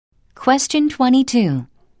Question 22.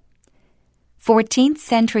 14th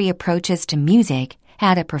century approaches to music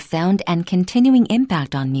had a profound and continuing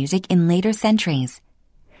impact on music in later centuries.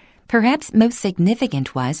 Perhaps most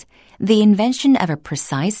significant was the invention of a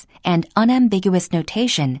precise and unambiguous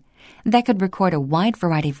notation that could record a wide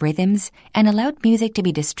variety of rhythms and allowed music to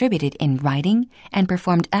be distributed in writing and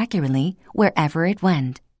performed accurately wherever it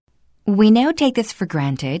went. We now take this for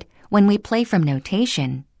granted when we play from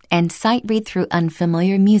notation and sight read through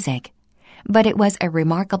unfamiliar music, but it was a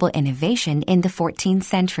remarkable innovation in the 14th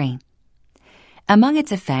century. Among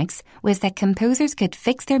its effects was that composers could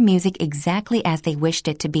fix their music exactly as they wished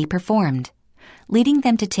it to be performed, leading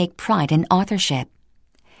them to take pride in authorship.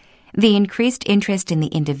 The increased interest in the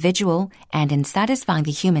individual and in satisfying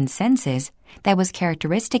the human senses that was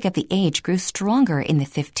characteristic of the age grew stronger in the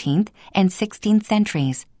 15th and 16th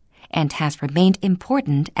centuries, and has remained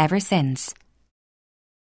important ever since.